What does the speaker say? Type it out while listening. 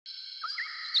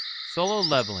Solo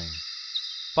Leveling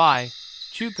by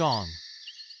Gong.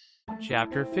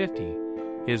 Chapter 50.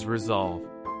 His Resolve.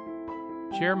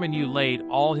 Chairman Yu laid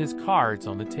all his cards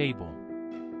on the table.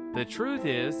 The truth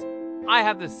is, I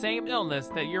have the same illness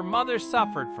that your mother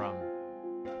suffered from.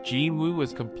 Jinwoo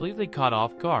was completely caught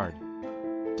off guard.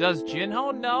 Does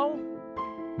Jinho know?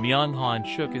 Myung-han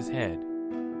shook his head.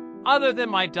 Other than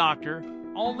my doctor,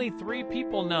 only 3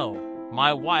 people know.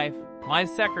 My wife, my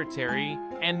secretary,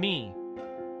 and me.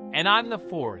 And I'm the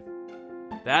 4th.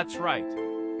 That's right.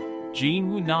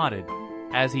 Jinwoo nodded,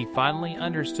 as he finally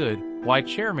understood why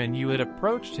Chairman Yu had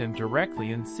approached him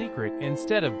directly in secret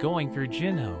instead of going through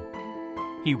Jinho.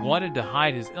 He wanted to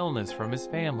hide his illness from his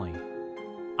family.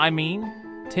 I mean,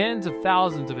 tens of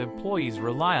thousands of employees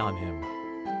rely on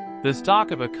him. The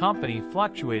stock of a company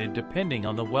fluctuated depending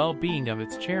on the well-being of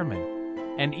its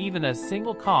chairman, and even a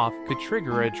single cough could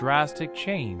trigger a drastic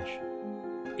change.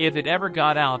 If it ever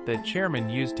got out that Chairman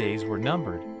Yu's days were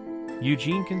numbered,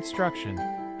 Eugene Construction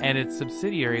and its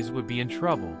subsidiaries would be in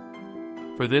trouble.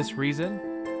 For this reason,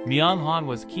 Myung-han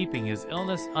was keeping his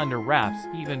illness under wraps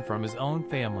even from his own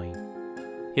family.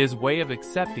 His way of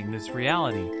accepting this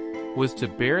reality was to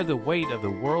bear the weight of the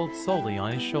world solely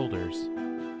on his shoulders.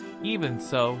 Even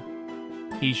so,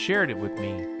 he shared it with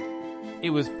me.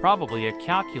 It was probably a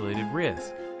calculated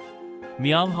risk.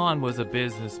 Myung-han was a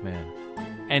businessman,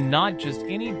 and not just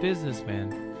any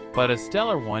businessman, but a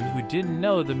stellar one who didn't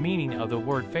know the meaning of the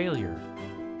word failure.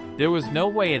 There was no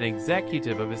way an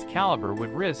executive of his caliber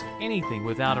would risk anything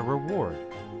without a reward.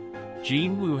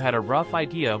 Jinwoo had a rough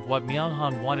idea of what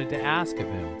Myung-han wanted to ask of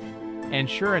him, and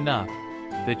sure enough,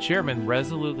 the chairman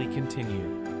resolutely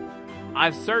continued.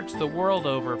 I've searched the world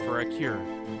over for a cure,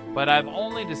 but I've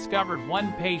only discovered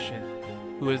one patient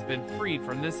who has been freed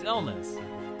from this illness.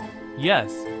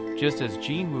 Yes, just as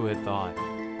Jinwoo had thought.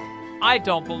 I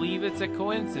don't believe it's a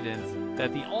coincidence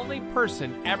that the only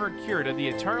person ever cured of the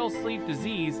eternal sleep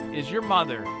disease is your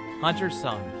mother, Hunter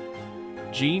Sung.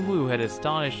 Jinwoo had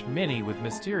astonished many with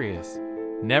mysterious,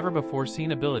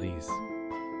 never-before-seen abilities.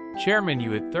 Chairman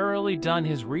Yu had thoroughly done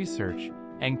his research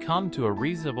and come to a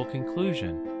reasonable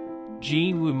conclusion.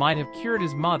 Jinwoo might have cured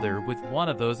his mother with one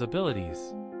of those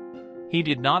abilities. He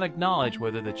did not acknowledge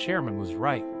whether the chairman was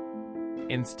right.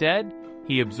 Instead,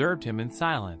 he observed him in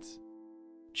silence.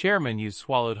 Chairman Yu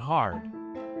swallowed hard.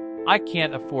 I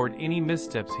can't afford any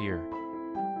missteps here.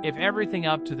 If everything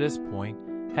up to this point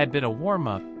had been a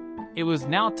warm-up, it was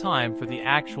now time for the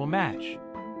actual match.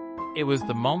 It was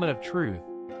the moment of truth.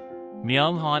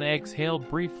 Myung-han exhaled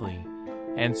briefly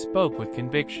and spoke with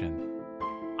conviction.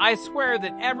 I swear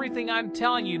that everything I'm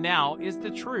telling you now is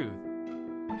the truth.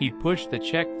 He pushed the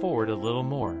check forward a little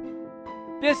more.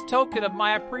 This token of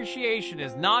my appreciation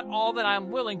is not all that I'm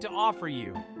willing to offer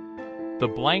you. The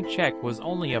blank check was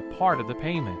only a part of the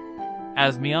payment,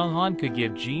 as Myung-han could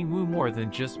give Jinwoo more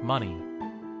than just money.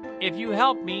 If you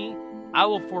help me, I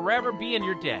will forever be in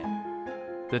your debt.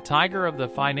 The tiger of the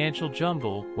financial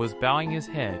jungle was bowing his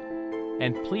head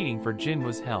and pleading for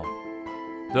Jinwoo's help.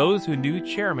 Those who knew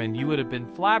Chairman Yu would have been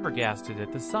flabbergasted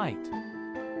at the sight.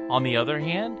 On the other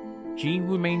hand,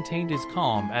 Jinwoo maintained his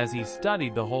calm as he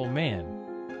studied the whole man.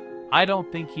 I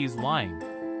don't think he's lying.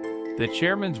 The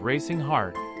chairman's racing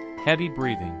heart, heavy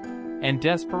breathing, and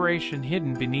desperation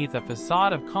hidden beneath a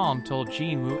facade of calm told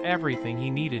Jinwoo everything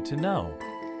he needed to know.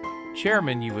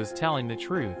 Chairman Yu was telling the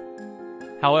truth.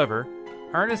 However,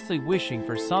 earnestly wishing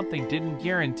for something didn't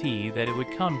guarantee that it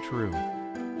would come true.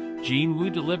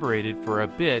 Jinwoo deliberated for a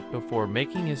bit before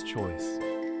making his choice.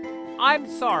 I'm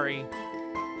sorry.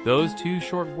 Those 2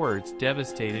 short words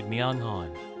devastated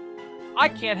Myung-han. I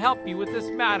can't help you with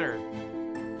this matter.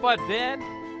 But then,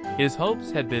 his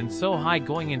hopes had been so high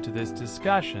going into this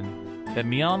discussion that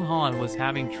Myung-han was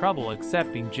having trouble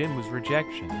accepting Jinwoo's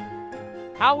rejection.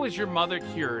 How was your mother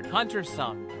cured, Hunter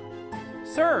Sung?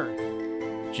 Sir!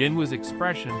 Jinwoo's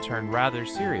expression turned rather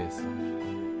serious.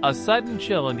 A sudden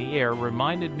chill in the air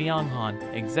reminded Myung-han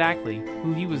exactly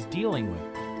who he was dealing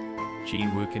with.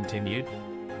 Jinwoo continued.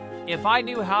 If I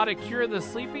knew how to cure the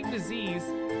sleeping disease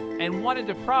and wanted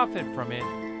to profit from it,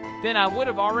 then I would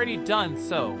have already done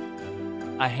so.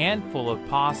 A handful of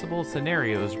possible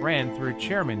scenarios ran through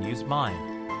Chairman Yu's mind.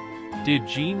 Did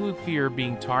Jinwoo fear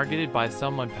being targeted by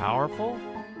someone powerful?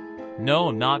 No,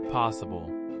 not possible.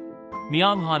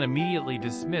 Myung-han immediately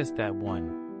dismissed that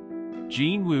one.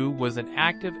 Jinwoo was an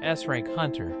active S-rank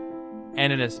hunter,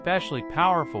 and an especially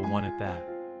powerful one at that.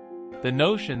 The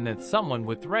notion that someone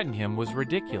would threaten him was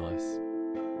ridiculous.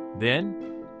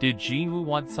 Then, did Jinwoo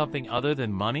want something other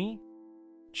than money?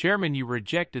 Chairman Yu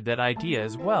rejected that idea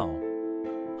as well.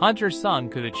 Hunter Sung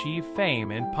could achieve fame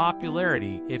and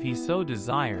popularity if he so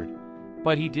desired,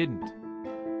 but he didn't.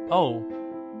 Oh,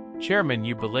 Chairman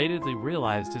Yu belatedly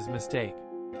realized his mistake.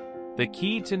 The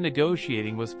key to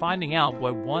negotiating was finding out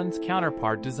what one's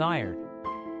counterpart desired.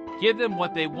 Give them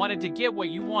what they wanted to get what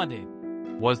you wanted,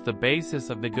 was the basis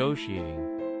of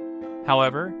negotiating.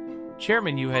 However,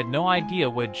 Chairman Yu had no idea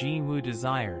what Jin Woo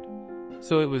desired,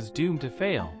 so it was doomed to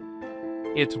fail.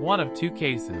 It's one of two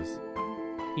cases.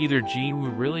 Either Jin Woo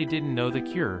really didn't know the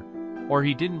cure, or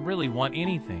he didn't really want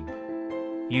anything.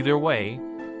 Either way,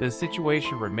 the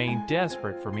situation remained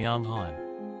desperate for Myung-han.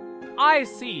 I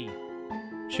see.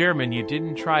 Chairman Yu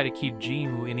didn't try to keep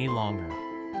Jin Woo any longer.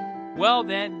 Well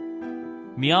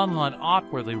then. Myung-han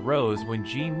awkwardly rose when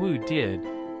Jin Woo did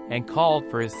and called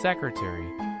for his secretary,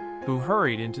 who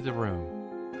hurried into the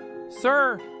room.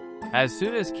 Sir! As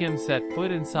soon as Kim set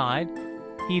foot inside,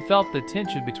 he felt the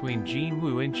tension between Jin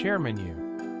Woo and Chairman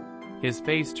Yu. His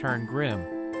face turned grim,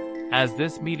 as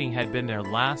this meeting had been their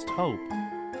last hope.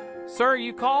 Sir,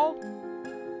 you called?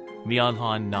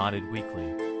 Myung-han nodded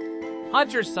weakly.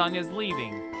 Hunter Sung is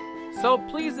leaving, so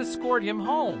please escort him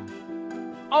home.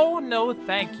 Oh no,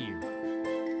 thank you.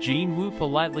 Jin Woo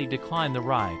politely declined the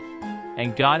ride,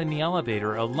 and got in the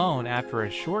elevator alone after a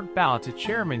short bow to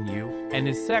Chairman Yu and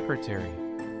his secretary,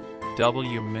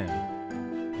 W.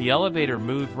 Min. The elevator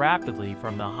moved rapidly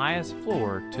from the highest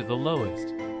floor to the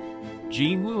lowest.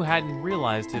 Jin Woo hadn't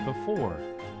realized it before,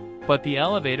 but the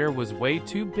elevator was way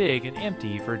too big and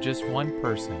empty for just one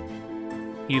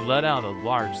person. He let out a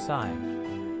large sigh.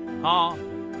 Huh?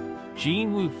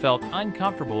 Jin Woo felt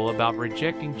uncomfortable about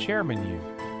rejecting Chairman Yu,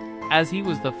 as he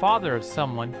was the father of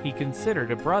someone he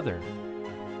considered a brother.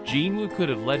 Jin Woo could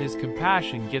have let his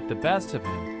compassion get the best of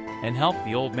him and helped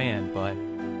the old man, but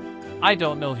I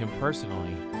don't know him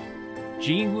personally.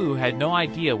 Jin Woo had no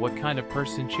idea what kind of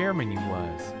person Chairman Yu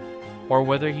was, or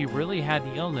whether he really had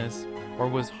the illness or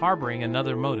was harboring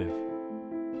another motive.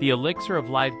 The elixir of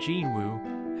life Jin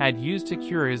Woo had used to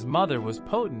cure his mother was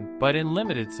potent but in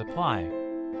limited supply,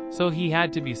 so he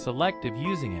had to be selective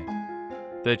using it.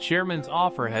 The chairman's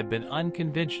offer had been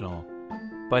unconventional,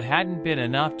 but hadn't been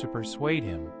enough to persuade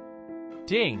him.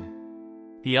 Ding!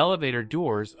 The elevator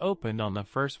doors opened on the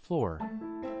first floor,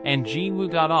 and Jin Woo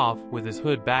got off with his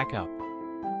hood back up.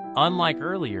 Unlike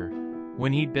earlier,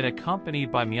 when he'd been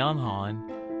accompanied by Myung-han,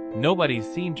 nobody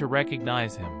seemed to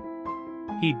recognize him.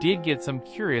 He did get some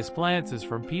curious glances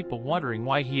from people wondering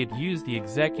why he had used the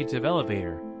executive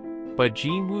elevator, but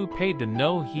Jin Woo paid them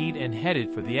no heed and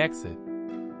headed for the exit.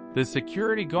 The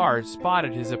security guard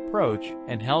spotted his approach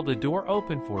and held the door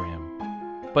open for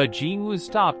him, but Jin Woo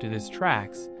stopped in his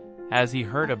tracks as he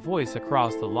heard a voice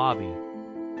across the lobby.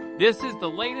 This is the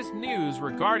latest news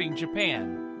regarding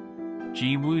Japan.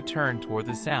 Jin Woo turned toward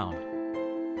the sound.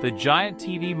 The giant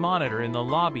TV monitor in the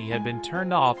lobby had been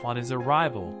turned off on his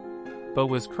arrival, but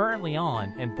was currently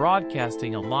on and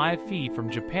broadcasting a live feed from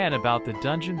Japan about the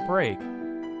dungeon break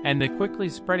and the quickly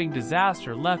spreading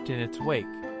disaster left in its wake.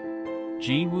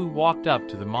 Jin Woo walked up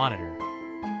to the monitor.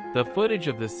 The footage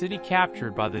of the city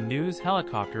captured by the news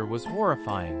helicopter was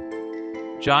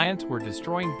horrifying. Giants were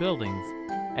destroying buildings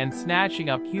and snatching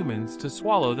up humans to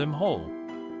swallow them whole.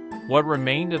 What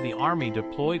remained of the army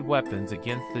deployed weapons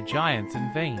against the giants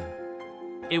in vain.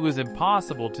 It was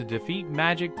impossible to defeat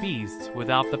magic beasts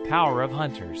without the power of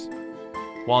hunters.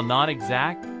 While not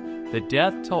exact, the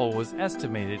death toll was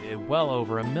estimated at well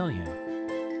over 1 million.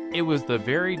 It was the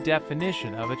very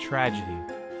definition of a tragedy.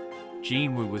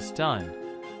 Jin Woo was stunned.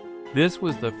 This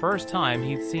was the first time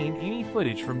he'd seen any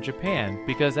footage from Japan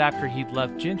because after he'd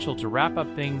left Jinchul to wrap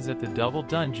up things at the Double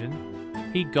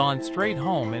Dungeon, he'd gone straight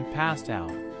home and passed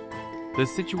out. The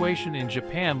situation in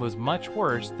Japan was much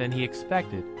worse than he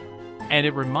expected, and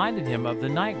it reminded him of the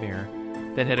nightmare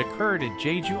that had occurred at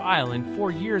Jeju Island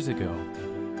 4 years ago.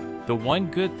 The one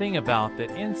good thing about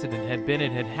that incident had been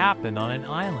it had happened on an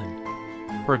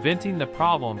island, preventing the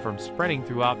problem from spreading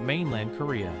throughout mainland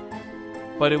Korea.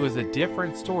 But it was a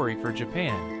different story for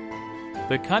Japan.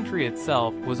 The country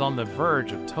itself was on the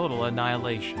verge of total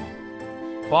annihilation.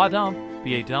 Ba-dump,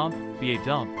 be-a-dump,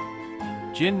 be-a-dump.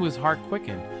 Jin Woo's heart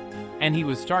quickened, and he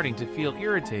was starting to feel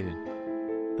irritated.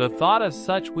 The thought of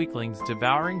such weaklings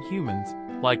devouring humans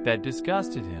like that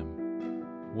disgusted him.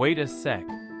 Wait a sec.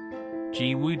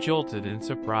 Jin Woo jolted in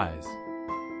surprise.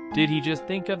 Did he just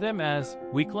think of them as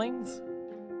weaklings?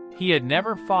 He had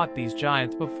never fought these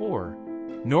giants before,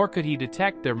 nor could he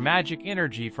detect their magic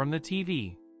energy from the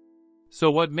TV. So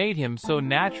what made him so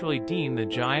naturally deem the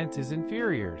giants his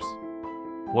inferiors?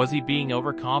 Was he being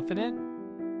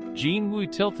overconfident? Jin Woo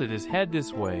tilted his head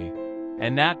this way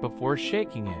and that before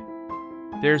shaking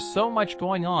it. There's so much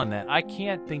going on that I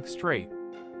can't think straight.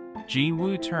 Jin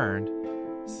Woo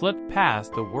turned, slipped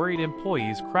past the worried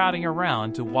employees crowding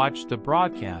around to watch the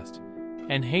broadcast,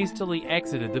 and hastily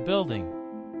exited the building.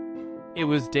 It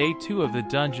was day 2 of the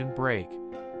dungeon break,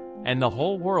 and the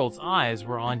whole world's eyes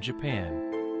were on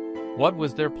Japan. What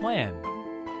was their plan?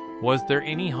 Was there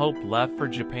any hope left for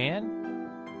Japan?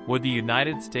 Would the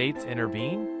United States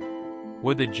intervene?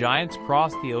 Would the giants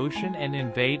cross the ocean and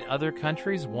invade other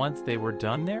countries once they were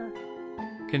done there?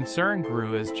 Concern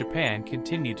grew as Japan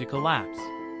continued to collapse.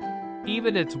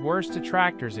 Even its worst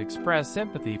detractors expressed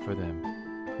sympathy for them,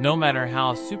 no matter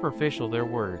how superficial their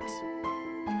words.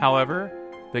 However,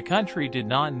 the country did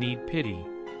not need pity.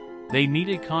 They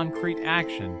needed concrete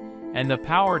action and the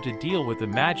power to deal with the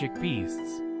magic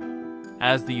beasts.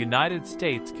 As the United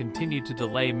States continued to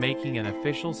delay making an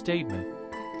official statement,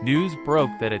 news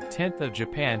broke that 1/10 of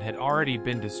Japan had already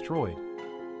been destroyed.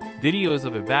 Videos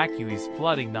of evacuees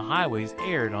flooding the highways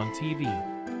aired on TV.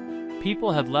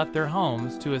 People had left their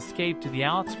homes to escape to the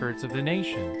outskirts of the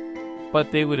nation,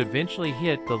 but they would eventually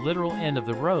hit the literal end of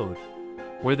the road,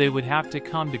 where they would have to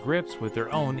come to grips with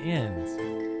their own ends.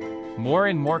 More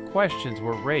and more questions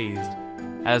were raised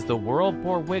as the world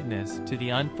bore witness to the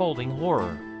unfolding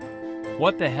horror.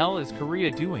 What the hell is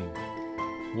Korea doing?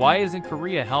 Why isn't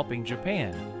Korea helping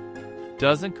Japan?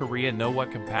 Doesn't Korea know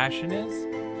what compassion is?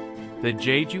 The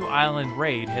Jeju Island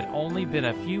raid had only been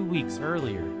a few weeks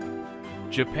earlier.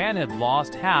 Japan had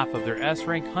lost half of their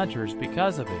S-rank hunters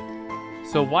because of it,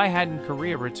 so why hadn't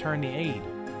Korea returned the aid?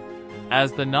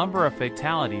 As the number of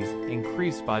fatalities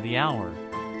increased by the hour,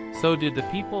 so did the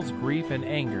people's grief and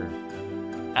anger.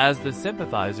 As the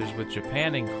sympathizers with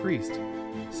Japan increased,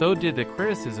 so did the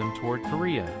criticism toward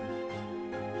Korea.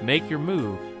 Make your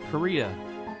move, Korea.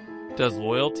 Does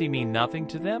loyalty mean nothing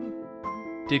to them?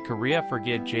 Did Korea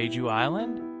forget Jeju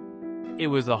Island? It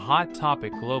was a hot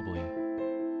topic globally.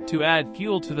 To add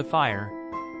fuel to the fire,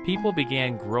 people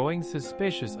began growing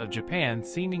suspicious of Japan's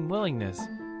seeming willingness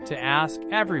to ask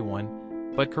everyone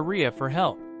but Korea for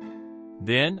help.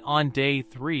 Then, on day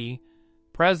 3,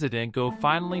 President Go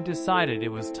finally decided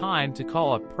it was time to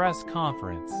call a press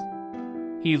conference.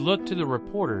 He looked to the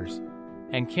reporters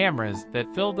and cameras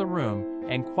that filled the room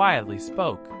and quietly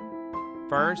spoke.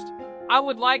 First, I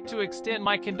would like to extend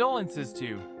my condolences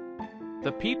to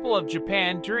the people of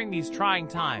Japan during these trying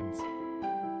times.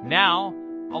 Now,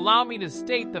 allow me to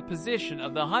state the position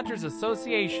of the Hunters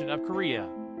Association of Korea.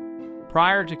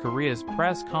 Prior to Korea's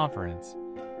press conference,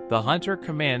 the Hunter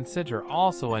Command Center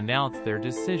also announced their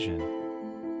decision.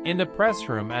 In the press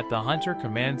room at the Hunter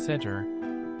Command Center,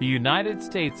 the United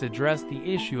States addressed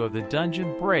the issue of the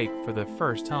dungeon break for the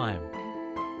first time.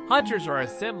 Hunters are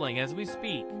assembling as we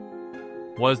speak.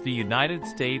 Was the United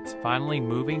States finally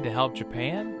moving to help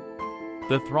Japan?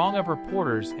 The throng of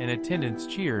reporters in attendance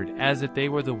cheered as if they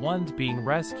were the ones being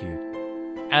rescued,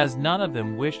 as none of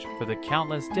them wished for the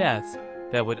countless deaths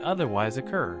that would otherwise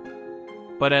occur.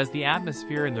 But as the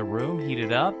atmosphere in the room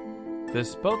heated up, the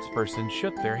spokesperson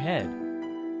shook their head.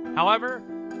 However,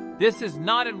 this is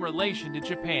not in relation to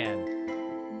Japan.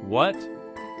 What?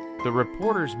 The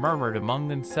reporters murmured among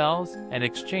themselves and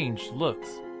exchanged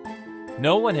looks.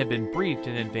 No one had been briefed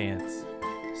in advance,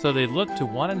 so they looked to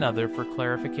one another for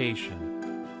clarification.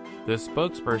 The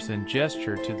spokesperson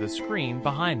gestured to the screen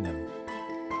behind them.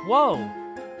 Whoa!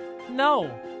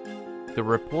 No! The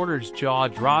reporter's jaw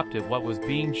dropped at what was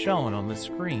being shown on the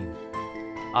screen.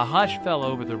 A hush fell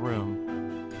over the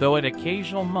room, though an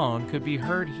occasional moan could be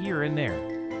heard here and there.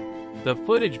 The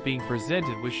footage being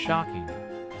presented was shocking.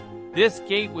 This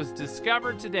gate was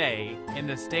discovered today in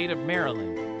the state of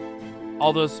Maryland.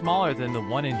 Although smaller than the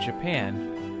one in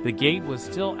Japan, the gate was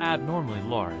still abnormally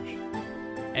large.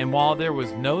 And while there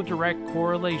was no direct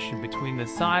correlation between the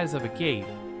size of a gate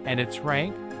and its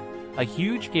rank, a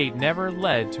huge gate never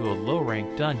led to a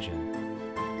low-ranked dungeon.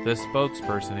 The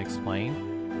spokesperson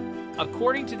explained.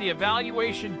 According to the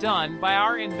evaluation done by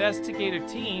our investigative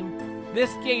team,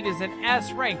 this gate is an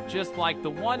S rank just like the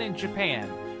one in Japan.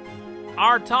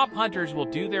 Our top hunters will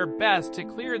do their best to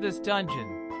clear this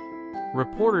dungeon.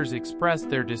 Reporters expressed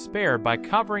their despair by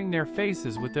covering their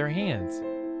faces with their hands,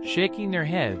 shaking their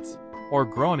heads, or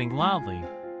groaning loudly.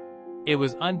 It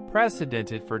was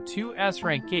unprecedented for 2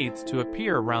 S-rank gates to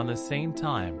appear around the same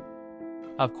time.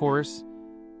 Of course,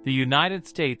 the United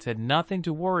States had nothing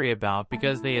to worry about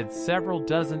because they had several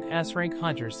dozen S-rank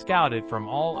hunters scouted from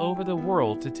all over the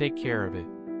world to take care of it.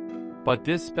 But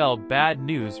this spelled bad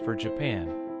news for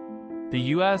Japan. The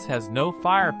U.S. has no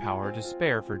firepower to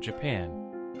spare for Japan.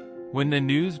 When the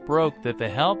news broke that the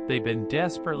help they'd been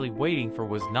desperately waiting for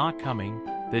was not coming,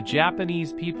 the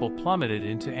Japanese people plummeted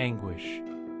into anguish.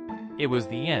 It was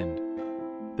the end.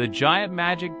 The giant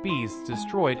magic beasts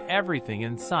destroyed everything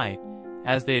in sight,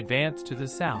 as they advanced to the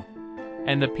south,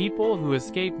 and the people who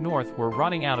escaped north were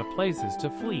running out of places to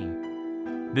flee.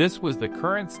 This was the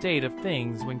current state of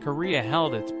things when Korea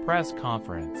held its press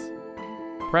conference.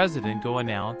 President Go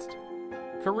announced,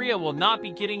 "Korea will not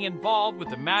be getting involved with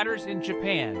the matters in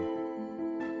Japan."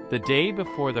 The day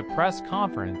before the press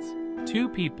conference, two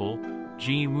people,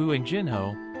 Jin-woo and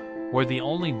Jin-ho, were the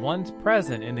only ones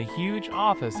present in the huge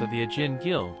office of the Ajin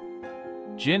Guild.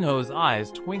 Jin-ho's eyes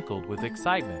twinkled with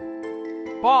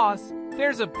excitement. "Boss,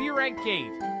 there's a B-rank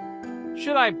gate.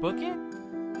 Should I book it?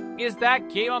 Is that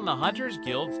gate on the Hunters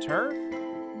Guild's turf?"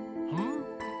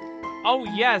 "Oh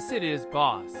yes, it is,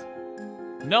 boss."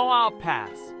 "No, I'll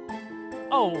pass."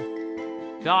 "Oh,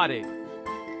 got it."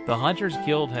 The Hunters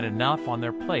Guild had enough on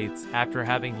their plates after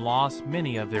having lost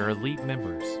many of their elite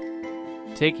members.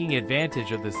 Taking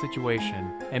advantage of the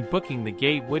situation and booking the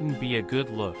gate wouldn't be a good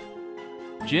look.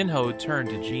 Jin-ho turned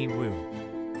to Jin-woo.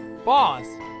 "Boss,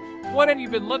 what have you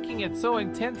been looking at so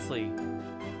intensely?"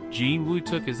 Jin-woo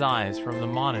took his eyes from the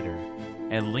monitor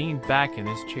and leaned back in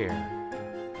his chair.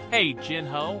 "Hey,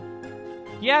 Jin-ho."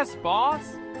 "Yes,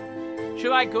 boss?"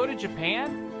 "Should I go to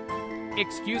Japan?"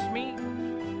 "Excuse me?"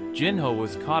 Jin-ho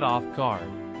was caught off guard.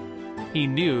 He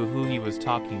knew who he was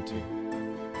talking to.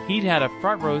 He'd had a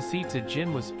front row seat to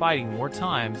Jin was fighting more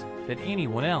times than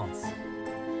anyone else.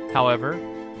 However,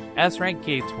 S-rank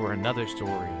gates were another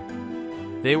story.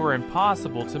 They were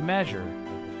impossible to measure,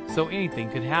 so anything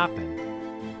could happen.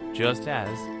 Just as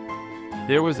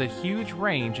there was a huge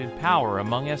range in power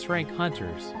among S-rank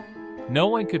hunters, no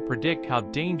one could predict how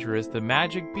dangerous the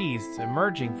magic beasts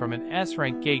emerging from an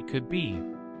S-rank gate could be.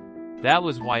 That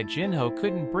was why Jin-ho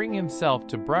couldn't bring himself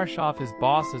to brush off his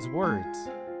boss's words.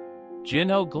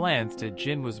 Jin-ho glanced at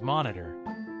Jin-woo's monitor.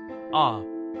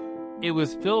 It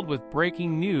was filled with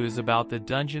breaking news about the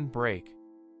dungeon break.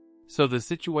 So the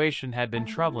situation had been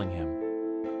troubling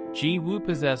him. Jin-woo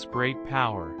possessed great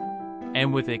power,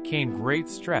 and with it came great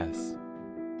stress.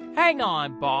 "Hang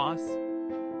on, boss."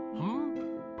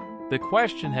 The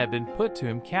question had been put to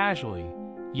him casually,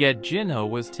 yet Jin-ho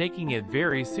was taking it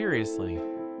very seriously.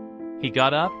 He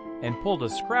got up and pulled a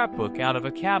scrapbook out of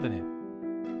a cabinet.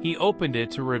 He opened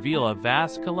it to reveal a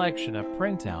vast collection of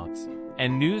printouts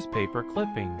and newspaper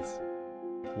clippings.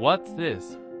 "What's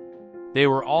this?" They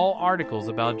were all articles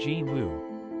about Jin-woo.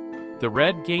 The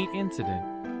Red Gate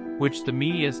incident, which the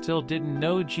media still didn't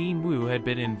know Jin-woo had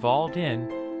been involved in,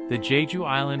 the Jeju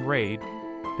Island raid,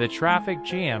 the traffic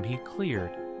jam he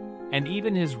cleared, and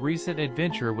even his recent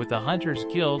adventure with the Hunters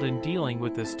Guild in dealing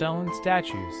with the stone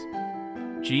statues.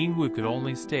 Jin-woo could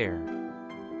only stare.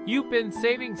 "You've been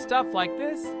saving stuff like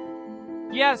this?"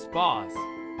 "Yes, boss."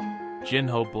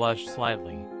 Jin-ho blushed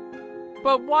slightly.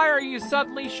 "But why are you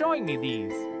suddenly showing me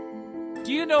these?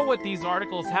 Do you know what these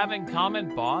articles have in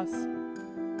common, boss?"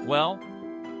 Well,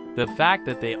 the fact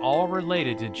that they all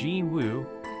related to Jin-woo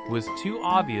was too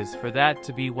obvious for that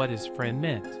to be what his friend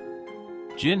meant.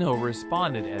 Jin-ho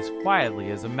responded as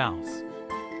quietly as a mouse.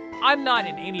 "I'm not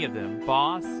in any of them,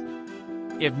 boss."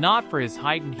 If not for his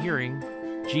heightened hearing,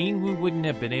 Jin-woo wouldn't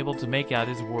have been able to make out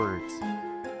his words.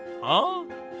 "Huh?"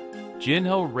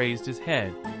 Jin-ho raised his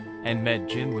head and met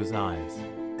Jin-woo's eyes.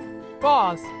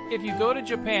 "Boss, if you go to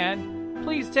Japan,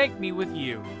 please take me with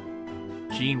you."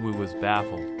 Jin-woo was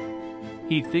baffled.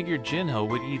 He figured Jin-ho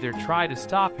would either try to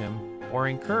stop him or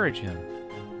encourage him,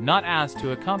 not ask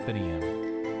to accompany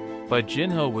him. But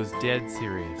Jin-ho was dead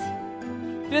serious.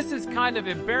 "This is kind of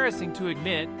embarrassing to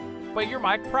admit, but you're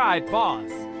my pride, boss.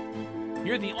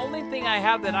 You're the only thing I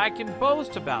have that I can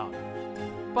boast about."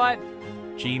 "But..."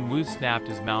 Jin-woo snapped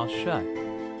his mouth shut.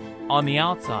 On the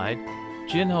outside,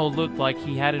 Jin-ho looked like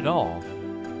he had it all,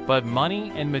 but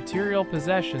money and material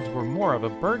possessions were more of a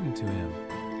burden to him,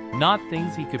 not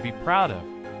things he could be proud of.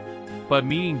 But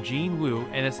meeting Jin-woo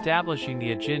and establishing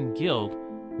the Ajin Guild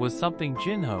was something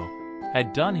Jin-ho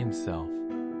had done himself.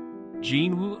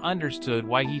 Jin-woo understood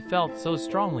why he felt so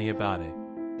strongly about it.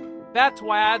 "That's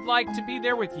why I'd like to be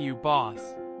there with you,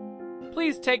 boss.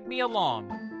 Please take me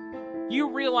along. You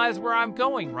realize where I'm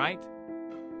going, right?"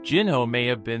 Jin-ho may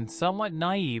have been somewhat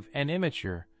naive and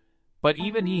immature, but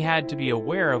even he had to be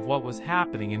aware of what was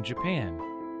happening in Japan.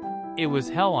 It was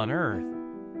hell on earth,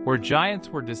 where giants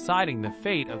were deciding the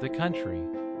fate of the country.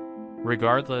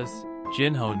 Regardless,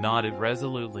 Jin-ho nodded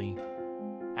resolutely.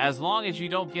 "As long as you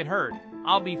don't get hurt,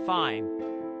 I'll be fine.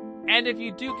 And if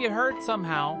you do get hurt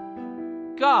somehow,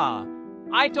 gah,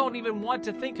 I don't even want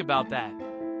to think about that."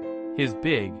 His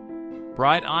big,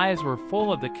 bright eyes were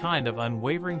full of the kind of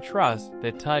unwavering trust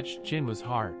that touched Jin-woo's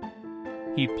heart.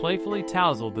 He playfully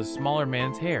tousled the smaller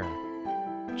man's hair.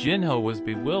 Jin-ho was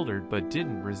bewildered but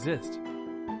didn't resist.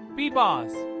 "Be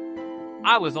boss.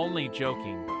 I was only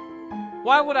joking."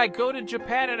 Why would I go to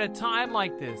Japan at a time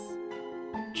like this?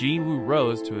 Jinwoo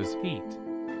rose to his feet.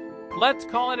 Let's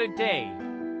call it a day.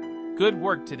 Good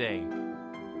work today.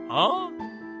 Huh?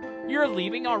 You're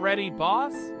leaving already,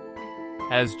 boss?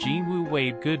 As Jinwoo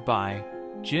waved goodbye,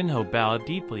 Jinho bowed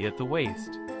deeply at the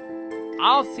waist.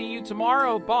 I'll see you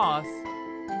tomorrow, boss.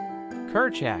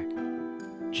 Kerchak.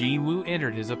 Jinwoo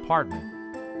entered his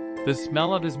apartment. The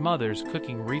smell of his mother's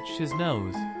cooking reached his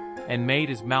nose and made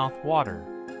his mouth water.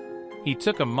 He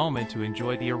took a moment to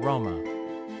enjoy the aroma.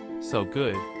 So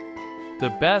good.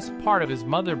 The best part of his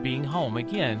mother being home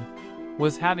again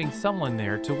was having someone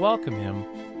there to welcome him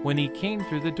when he came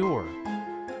through the door.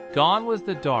 Gone was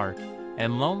the dark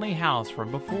and lonely house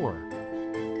from before.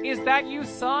 Is that you,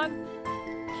 son?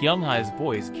 Kyunghai's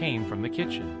voice came from the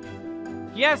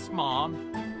kitchen. Yes, Mom.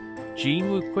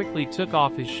 Jinwoo quickly took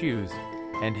off his shoes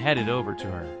and headed over to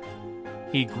her.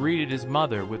 He greeted his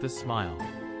mother with a smile.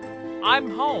 I'm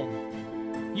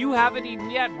home. You haven't eaten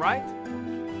yet, right?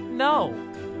 No.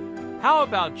 How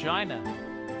about Gina?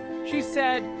 She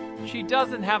said she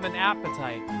doesn't have an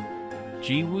appetite.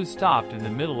 Jinwoo stopped in the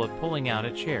middle of pulling out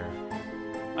a chair.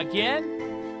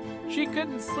 Again? She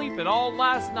couldn't sleep at all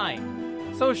last night,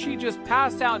 so she just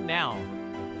passed out now.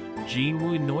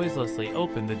 Jinwoo noiselessly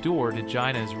opened the door to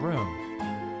Gina's room.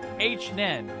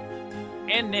 Nen.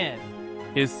 And Nen.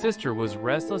 His sister was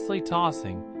restlessly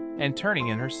tossing and turning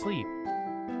in her sleep.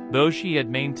 Though she had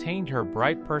maintained her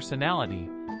bright personality,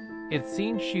 it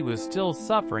seemed she was still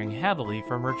suffering heavily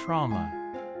from her trauma.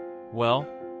 Well,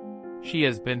 she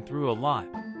has been through a lot.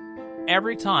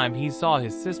 Every time he saw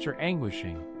his sister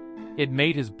anguishing, it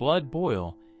made his blood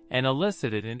boil and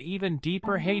elicited an even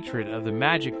deeper hatred of the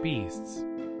magic beasts.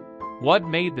 What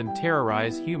made them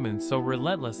terrorize humans so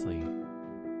relentlessly?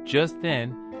 Just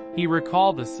then, he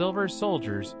recalled the silver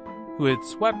soldiers who had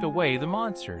swept away the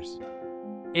monsters.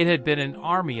 It had been an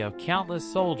army of countless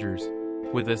soldiers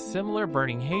with a similar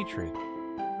burning hatred.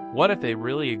 What if they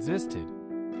really existed?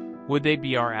 Would they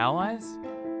be our allies?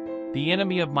 The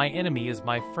enemy of my enemy is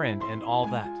my friend and all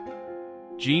that.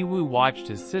 Jinwoo watched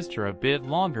his sister a bit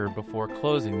longer before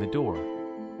closing the door.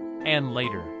 And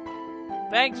later.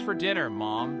 Thanks for dinner,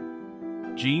 Mom.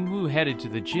 Jinwoo headed to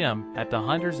the gym at the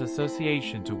Hunters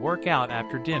Association to work out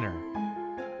after dinner.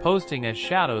 Posting as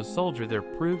shadow soldier there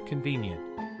proved convenient.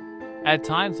 At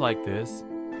times like this,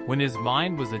 when his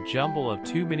mind was a jumble of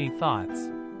too many thoughts,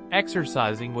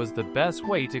 exercising was the best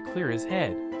way to clear his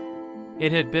head.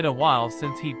 It had been a while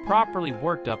since he'd properly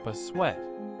worked up a sweat.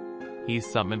 He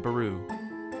summoned Baru.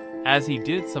 As he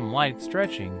did some light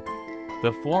stretching,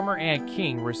 the former Ant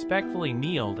King respectfully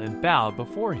kneeled and bowed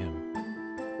before him.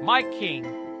 My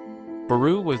king!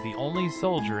 Baru was the only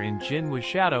soldier in Jinwoo's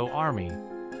shadow army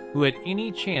who had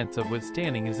any chance of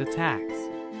withstanding his attacks.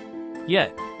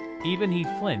 Yet, even he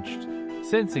flinched,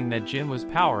 sensing that Jinwoo's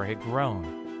power had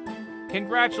grown.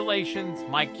 Congratulations,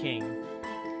 my king.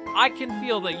 I can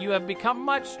feel that you have become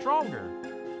much stronger.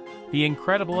 The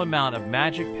incredible amount of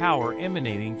magic power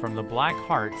emanating from the black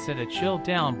heart sent a chill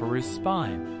down Baru's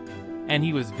spine, and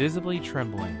he was visibly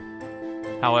trembling.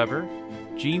 However,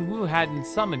 Jinwoo hadn't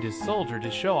summoned his soldier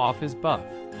to show off his buff.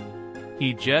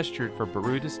 He gestured for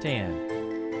Baru to stand.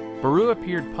 Baru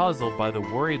appeared puzzled by the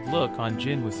worried look on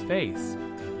Jinwoo's face,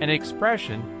 an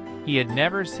expression he had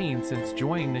never seen since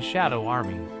joining the Shadow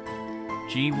Army.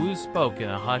 Jinwoo spoke in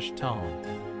a hushed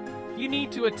tone. You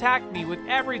need to attack me with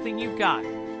everything you got.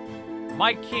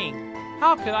 My king,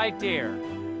 how could I dare?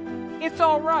 It's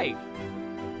all right.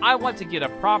 I want to get a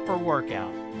proper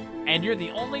workout, and you're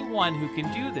the only one who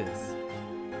can do this.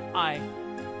 I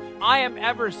am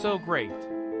ever so great.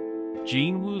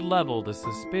 Jinwoo leveled a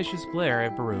suspicious glare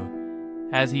at Baru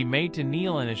as he made to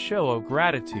kneel in a show of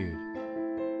gratitude.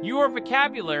 Your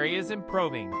vocabulary is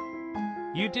improving.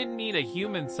 You didn't need a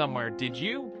human somewhere, did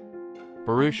you?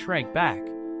 Baru shrank back,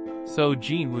 so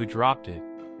Jinwoo dropped it.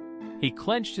 He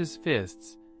clenched his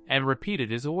fists and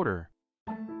repeated his order.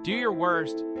 Do your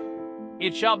worst.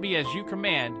 It shall be as you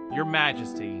command, your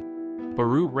majesty.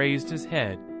 Baru raised his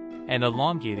head and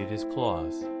elongated his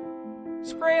claws.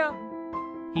 Scram!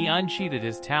 He unsheathed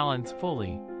his talons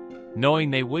fully, knowing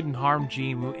they wouldn't harm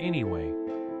Jinwoo anyway.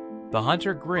 The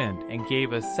hunter grinned and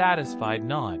gave a satisfied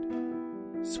nod.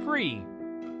 Scree!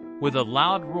 With a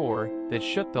loud roar that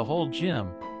shook the whole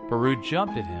gym, Baru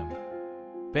jumped at him.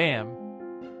 Bam!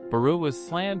 Baru was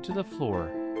slammed to the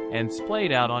floor and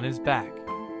splayed out on his back.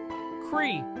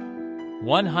 Cree!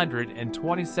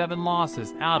 127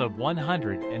 losses out of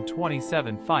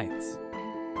 127 fights.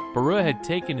 Baru had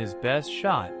taken his best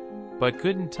shot, but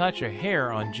couldn't touch a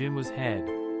hair on Jinwoo's head.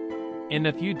 In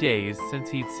the few days since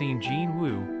he'd seen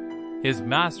Jinwoo, his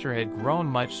master had grown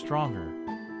much stronger.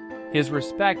 His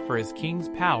respect for his king's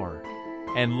power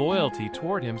and loyalty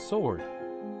toward him soared.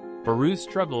 Baru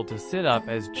struggled to sit up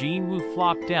as Jinwu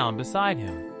flopped down beside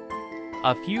him.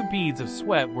 A few beads of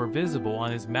sweat were visible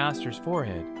on his master's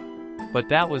forehead, but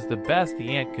that was the best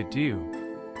the ant could do.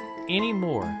 Any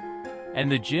more,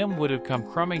 and the gym would have come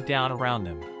crumbling down around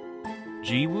him.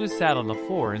 Jinwu sat on the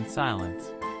floor in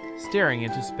silence, staring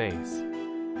into space.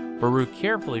 Baru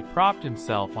carefully propped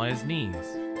himself on his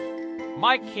knees.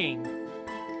 "My king,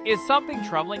 is something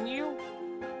troubling you?"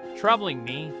 "Troubling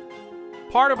me?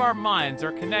 Part of our minds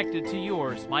are connected to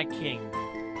yours, my king.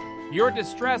 Your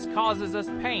distress causes us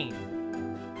pain."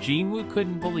 Jinwu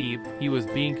couldn't believe he was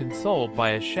being consoled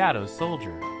by a shadow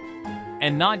soldier.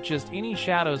 And not just any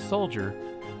shadow soldier,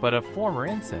 but a former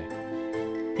insect.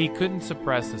 He couldn't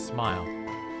suppress a smile.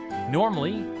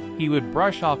 Normally, he would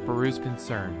brush off Baru's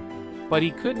concern, but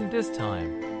he couldn't this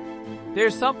time.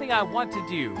 "There's something I want to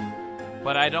do,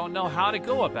 but I don't know how to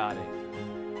go about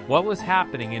it." What was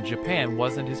happening in Japan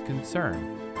wasn't his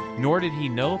concern, nor did he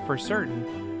know for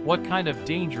certain what kind of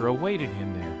danger awaited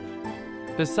him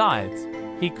there. Besides,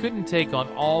 he couldn't take on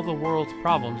all the world's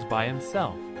problems by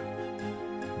himself.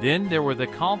 Then there were the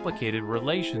complicated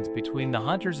relations between the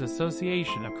Hunters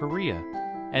Association of Korea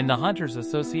and the Hunters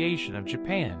Association of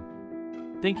Japan.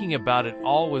 Thinking about it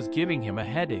all was giving him a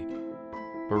headache.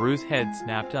 Baru's head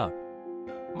snapped up.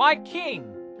 "My king!"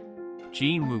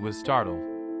 Jinwu was startled.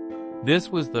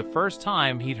 This was the first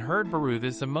time he'd heard Baru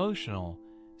this emotional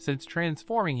since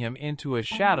transforming him into a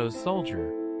shadow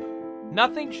soldier.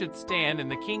 "Nothing should stand in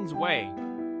the king's way."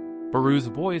 Baru's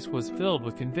voice was filled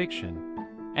with conviction,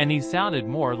 and he sounded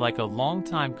more like a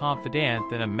longtime confidant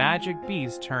than a magic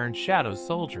beast turned shadow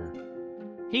soldier.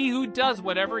 "He who does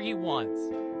whatever he wants.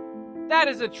 That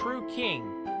is a true king.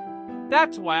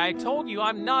 That's why I told you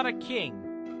I'm not a king."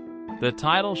 The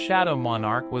title Shadow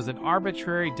Monarch was an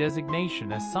arbitrary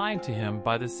designation assigned to him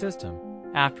by the system,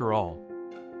 after all.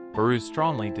 Baru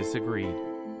strongly disagreed.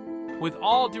 "With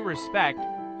all due respect,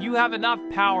 you have enough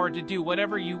power to do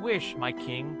whatever you wish, my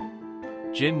king."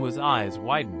 Jinwu's eyes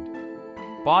widened.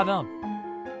 Ba-dum.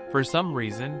 For some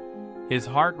reason, his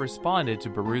heart responded to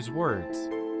Baru's words.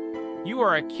 "You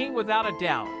are a king without a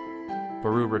doubt,"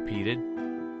 Baru repeated.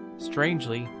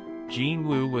 Strangely,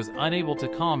 Jinwu was unable to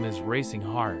calm his racing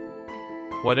heart.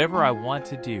 "Whatever I want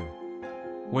to do."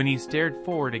 When he stared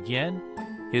forward again,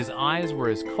 his eyes were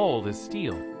as cold as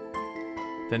steel.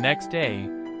 The next day,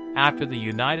 after the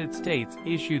United States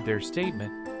issued their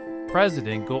statement,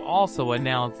 President Go also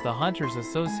announced the Hunters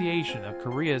Association of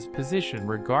Korea's position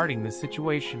regarding the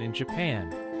situation in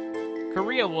Japan.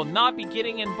 "Korea will not be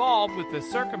getting involved with the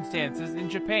circumstances in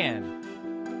Japan."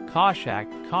 Koshak,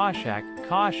 Koshak,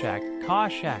 Koshak,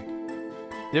 Koshak.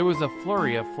 There was a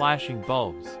flurry of flashing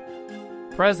bulbs.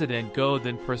 President Go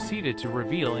then proceeded to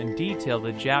reveal in detail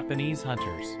the Japanese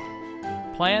hunters'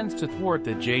 plans to thwart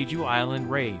the Jeju Island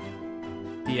raid.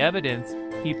 The evidence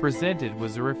he presented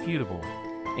was irrefutable,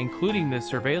 including the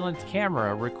surveillance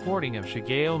camera recording of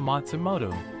Shigeo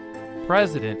Matsumoto,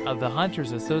 president of the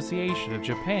Hunters Association of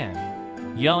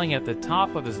Japan, yelling at the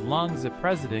top of his lungs at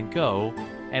President Go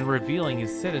and revealing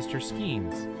his sinister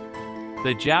schemes.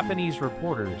 The Japanese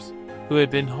reporters, who had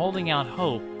been holding out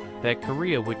hope that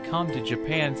Korea would come to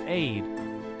Japan's aid,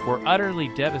 were utterly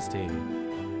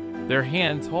devastated. Their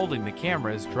hands holding the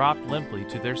cameras dropped limply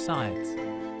to their sides.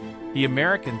 The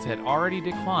Americans had already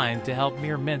declined to help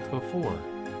mere minutes before,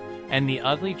 and the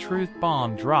ugly truth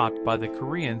bomb dropped by the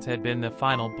Koreans had been the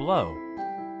final blow.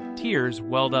 Tears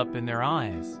welled up in their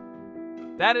eyes.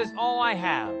 "That is all I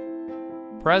have."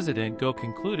 President Go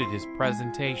concluded his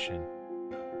presentation.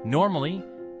 Normally,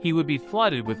 he would be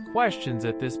flooded with questions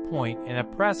at this point in a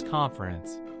press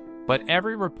conference, but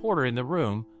every reporter in the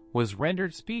room was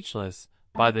rendered speechless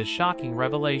by the shocking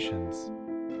revelations.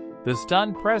 The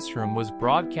stunned press room was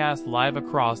broadcast live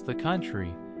across the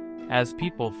country, as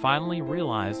people finally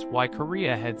realized why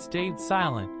Korea had stayed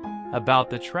silent about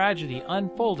the tragedy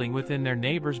unfolding within their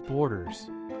neighbors' borders.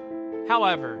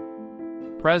 However,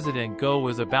 President Go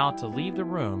was about to leave the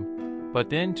room, but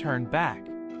then turned back.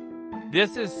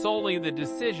 "This is solely the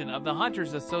decision of the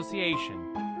Hunters Association.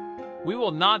 We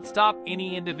will not stop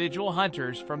any individual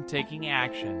hunters from taking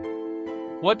action."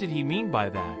 What did he mean by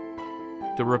that?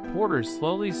 The reporters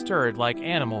slowly stirred like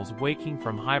animals waking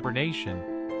from hibernation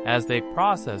as they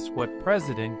processed what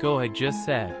President Go had just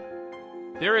said.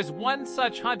 "There is one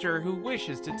such hunter who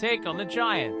wishes to take on the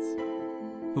giants."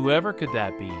 Whoever could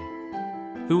that be?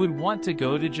 Who would want to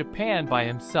go to Japan by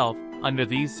himself under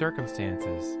these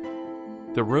circumstances?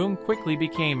 The room quickly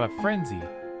became a frenzy,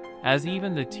 as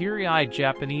even the teary-eyed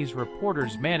Japanese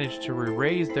reporters managed to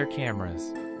re-raise their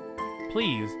cameras.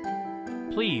 "Please,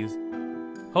 please,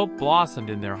 Hope blossomed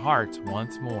in their hearts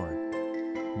once more.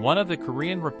 One of the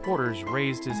Korean reporters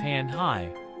raised his hand high,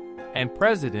 and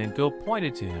President Go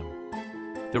pointed to him.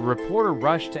 The reporter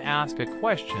rushed to ask a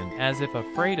question as if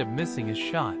afraid of missing his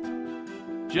shot.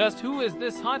 "Just who is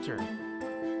this hunter?"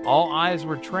 All eyes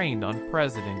were trained on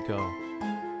President Go.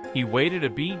 He waited a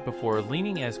beat before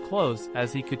leaning as close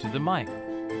as he could to the mic.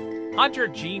 "Hunter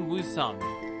Jin Woo-sung."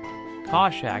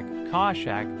 Koshak,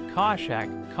 Koshak,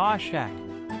 Koshak, Koshak.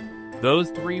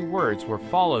 Those 3 words were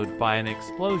followed by an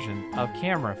explosion of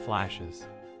camera flashes.